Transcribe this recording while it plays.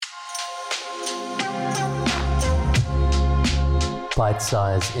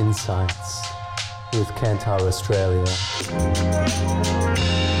Bite-sized insights with Kantar Australia.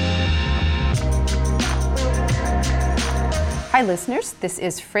 Hi listeners, this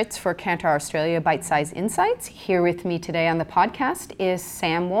is Fritz for Kantar Australia Bite-sized Insights. Here with me today on the podcast is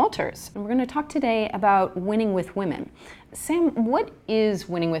Sam Walters. And we're going to talk today about winning with women. Sam, what is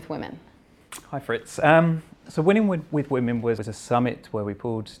winning with women? Hi Fritz. So Winning with Women was a summit where we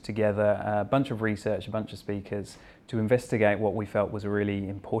pulled together a bunch of research, a bunch of speakers to investigate what we felt was a really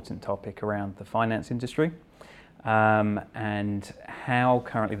important topic around the finance industry and how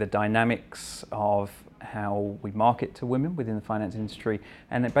currently the dynamics of how we market to women within the finance industry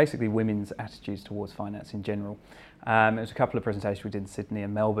and then basically women's attitudes towards finance in general. It was a couple of presentations we did in Sydney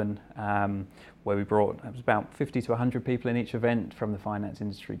and Melbourne where it was about 50 to 100 people in each event from the finance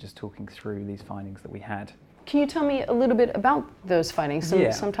industry just talking through these findings that we had. Can you tell me a little bit about those findings,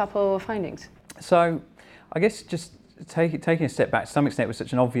 some top-level findings? So I guess just taking a step back, to some extent it was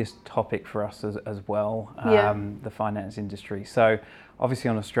such an obvious topic for us as well, the finance industry. So obviously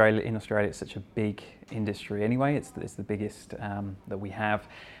in Australia it's such a big industry anyway, it's the biggest that we have.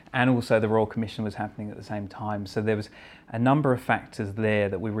 And also the Royal Commission was happening at the same time. So there was a number of factors there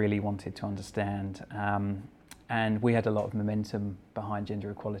that we really wanted to understand. And we had a lot of momentum behind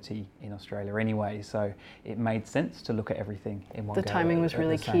gender equality in Australia anyway, so it made sense to look at everything in one go. The timing was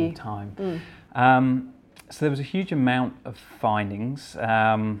really key. At the same time. So there was a huge amount of findings,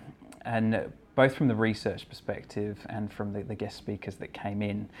 and both from the research perspective and from the guest speakers that came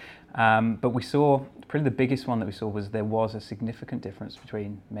in. But we saw, probably the biggest one that we saw was there was a significant difference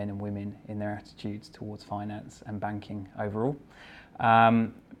between men and women in their attitudes towards finance and banking overall.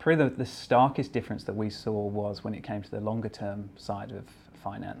 Probably the starkest difference that we saw was when it came to the longer term side of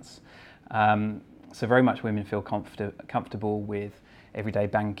finance. So very much women feel comfortable with everyday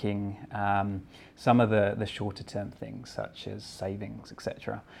banking, some of the shorter term things such as savings,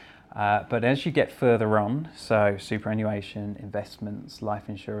 etc. But as you get further on, so superannuation, investments, life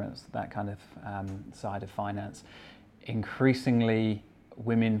insurance, that kind of side of finance, increasingly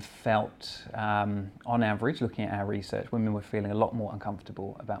women felt, on average, looking at our research, women were feeling a lot more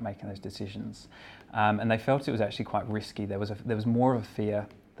uncomfortable about making those decisions. And they felt it was actually quite risky. There was more of a fear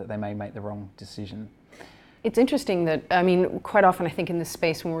that they may make the wrong decision. It's interesting that, quite often I think in this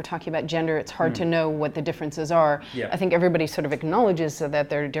space when we're talking about gender, it's hard to know what the differences are. Yeah. I think everybody sort of acknowledges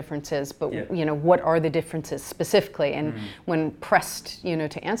that there are differences, but what are the differences specifically? And when pressed,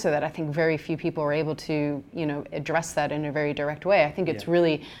 to answer that, I think very few people are able to, address that in a very direct way. I think it's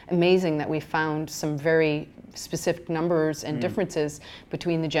really amazing that we found some very specific numbers and differences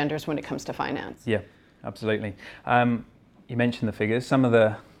between the genders when it comes to finance. Yeah, absolutely. You mentioned the figures.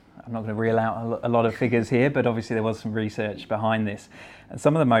 I'm not going to reel out a lot of figures here, but obviously there was some research behind this. And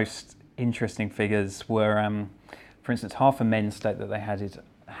some of the most interesting figures were, for instance, half of men state that they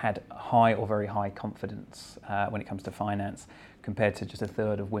had high or very high confidence when it comes to finance, compared to just a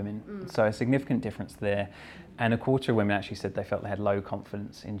third of women. So a significant difference there. And a quarter of women actually said they felt they had low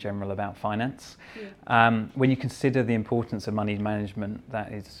confidence in general about finance. When you consider the importance of money management,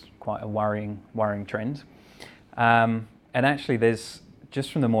 that is quite a worrying trend. And actually there's,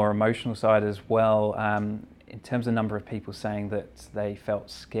 just from the more emotional side as well, in terms of number of people saying that they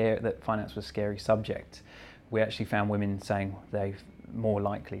felt scared, that finance was a scary subject, we actually found women saying they're more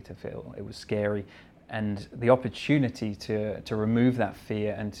likely to feel it was scary. And the opportunity to remove that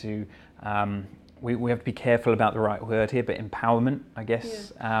fear and to, we have to be careful about the right word here, but empowerment, I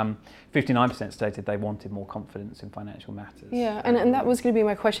guess. 59% stated they wanted more confidence in financial matters. Yeah, and that was going to be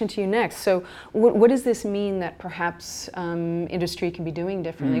my question to you next. So what does this mean that perhaps industry can be doing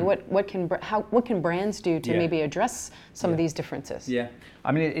differently? What can brands do to maybe address some of these differences? Yeah,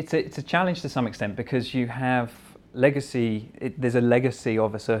 it's a challenge to some extent because you have there's a legacy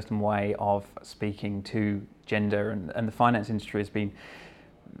of a certain way of speaking to gender, and the finance industry has been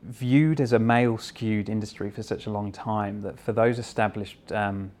viewed as a male-skewed industry for such a long time that for those established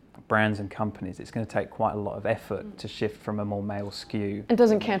brands and companies, it's going to take quite a lot of effort to shift from a more male skew. And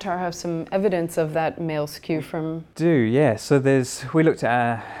doesn't Kantar have some evidence of that male skew from? So we looked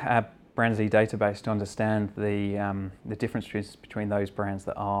at our Brandsy database to understand the differences between those brands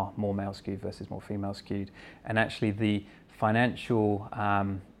that are more male skewed versus more female skewed, and actually the financial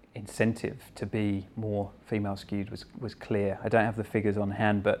incentive to be more female skewed was clear. I don't have the figures on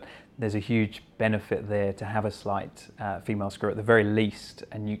hand, but there's a huge benefit there to have a slight female skew, at the very least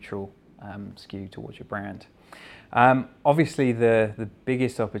a neutral skew towards your brand. Obviously the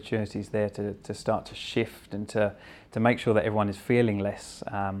biggest opportunity is there to start to shift and to make sure that everyone is feeling less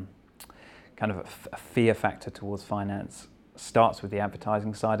kind of a fear factor towards finance starts with the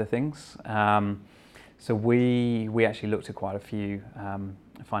advertising side of things. So we actually looked at quite a few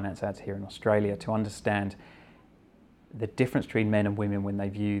finance ads here in Australia to understand the difference between men and women when they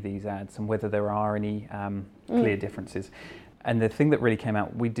view these ads and whether there are any clear differences. And the thing that really came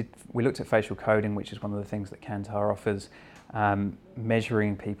out, we looked at facial coding, which is one of the things that Kantar offers,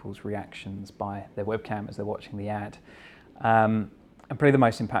 measuring people's reactions by their webcam as they're watching the ad. And probably the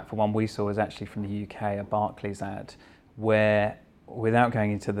most impactful one we saw was actually from the UK, a Barclays ad, where, without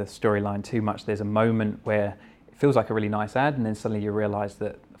going into the storyline too much, there's a moment where it feels like a really nice ad, and then suddenly you realise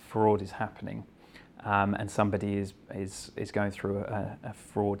that fraud is happening, and somebody is going through a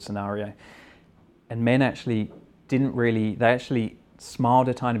fraud scenario. And men actually they actually smiled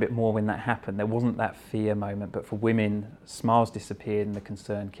a tiny bit more when that happened. There wasn't that fear moment, but for women, smiles disappeared and the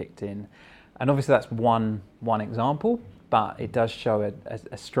concern kicked in. And obviously that's one example, but it does show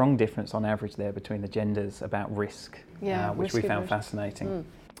a strong difference on average there between the genders about risk, which we found fascinating.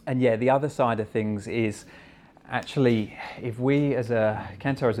 And the other side of things is actually, if we as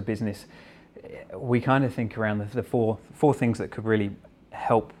Kantar as a business, we kind of think around the four things that could really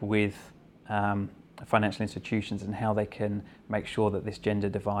help with financial institutions and how they can make sure that this gender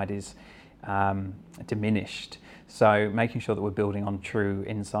divide is diminished. So making sure that we're building on true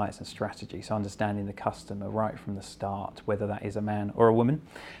insights and strategy, so understanding the customer right from the start, whether that is a man or a woman.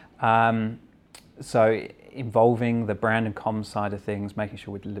 So involving the brand and comms side of things, making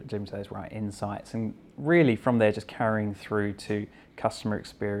sure we're doing those right insights, and really from there just carrying through to customer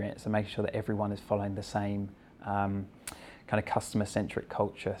experience and making sure that everyone is following the same kind of customer-centric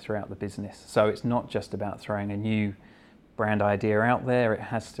culture throughout the business. So it's not just about throwing a new brand idea out there, it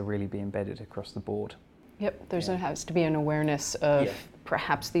has to really be embedded across the board. Yep, there has to be an awareness of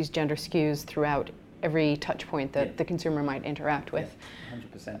perhaps these gender skews throughout every touch point that the consumer might interact with.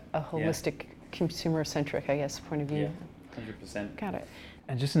 100%. A holistic, consumer-centric, I guess, point of view. 100%. Got it.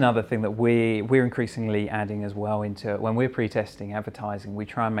 And just another thing that we're increasingly adding as well into, when we're pre-testing advertising, we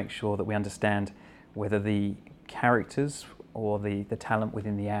try and make sure that we understand whether the characters or the talent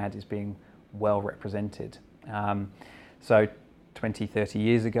within the ad is being well represented. So 20, 30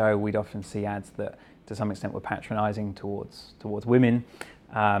 years ago, we'd often see ads that to some extent were patronising towards women,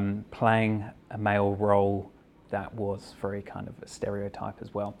 playing a male role that was very kind of a stereotype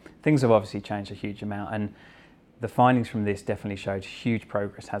as well. Things have obviously changed a huge amount, and the findings from this definitely showed huge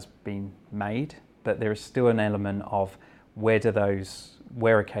progress has been made, but there is still an element of where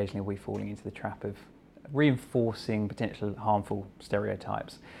occasionally are we falling into the trap of reinforcing potential harmful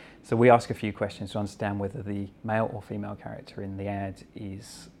stereotypes. So we ask a few questions to understand whether the male or female character in the ad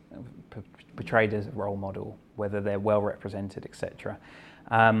is portrayed as a role model, whether they're well represented, etc.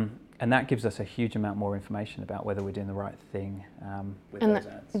 And that gives us a huge amount more information about whether we're doing the right thing with those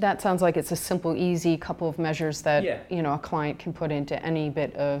ads. That sounds like it's a simple, easy couple of measures that a client can put into any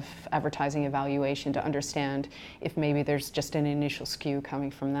bit of advertising evaluation to understand if maybe there's just an initial skew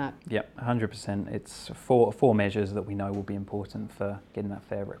coming from that. Yep, 100%. It's four measures that we know will be important for getting that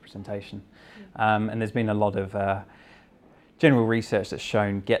fair representation. And there's been a lot of general research that's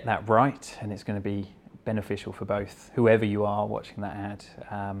shown get that right, and it's going to be beneficial for both whoever you are watching that ad.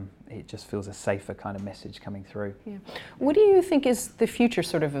 It just feels a safer kind of message coming through. Yeah. What do you think is the future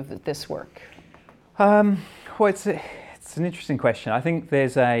sort of this work? Well, it's an interesting question. I think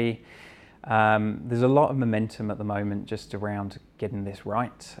there's a lot of momentum at the moment just around getting this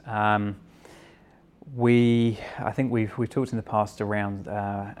right. I think we've talked in the past around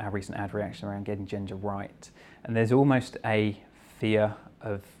our recent ad reaction around getting gender right, and there's almost a fear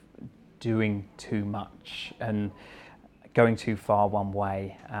of doing too much and going too far one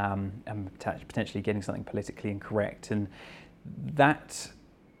way, and potentially getting something politically incorrect. And that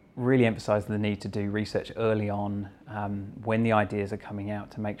really emphasised the need to do research early on when the ideas are coming out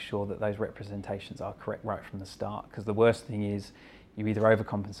to make sure that those representations are correct right from the start. Because the worst thing is you either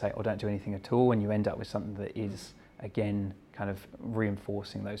overcompensate or don't do anything at all, and you end up with something that is, again, kind of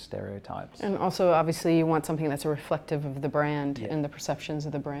reinforcing those stereotypes. And also, obviously, you want something that's reflective of the brand and the perceptions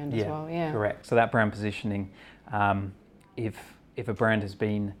of the brand as well. Yeah, correct. So that brand positioning, if a brand has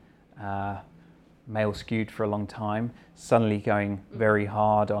been male skewed for a long time, suddenly going very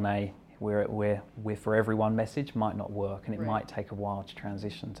hard on we're for everyone message might not work, and it might take a while to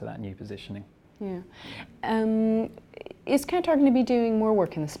transition to that new positioning. Yeah. Is Kantar going to be doing more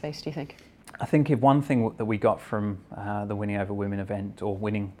work in this space, do you think? I think if one thing that we got from the Winning Over Women event, or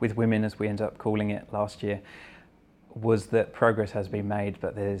Winning with Women as we ended up calling it last year, was that progress has been made,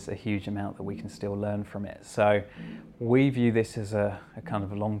 but there's a huge amount that we can still learn from it. So we view this as a kind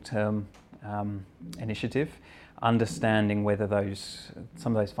of a long-term initiative, understanding whether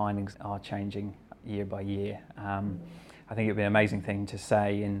some of those findings are changing year by year. I think it would be an amazing thing to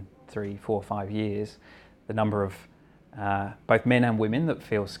say in 3, 4, 5 years, the number of both men and women that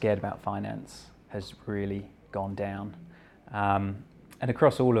feel scared about finance has really gone down. And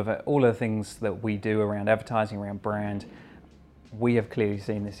across all of the things that we do around advertising, around brand, we have clearly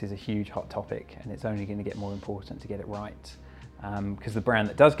seen this is a huge hot topic, and it's only going to get more important to get it right. Because the brand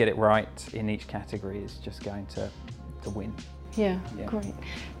that does get it right in each category is just going to win. Yeah, great.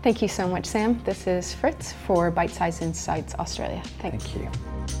 Thank you so much, Sam. This is Fritz for Bite Size Insights Australia. Thanks. Thank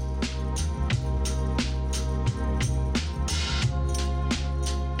you.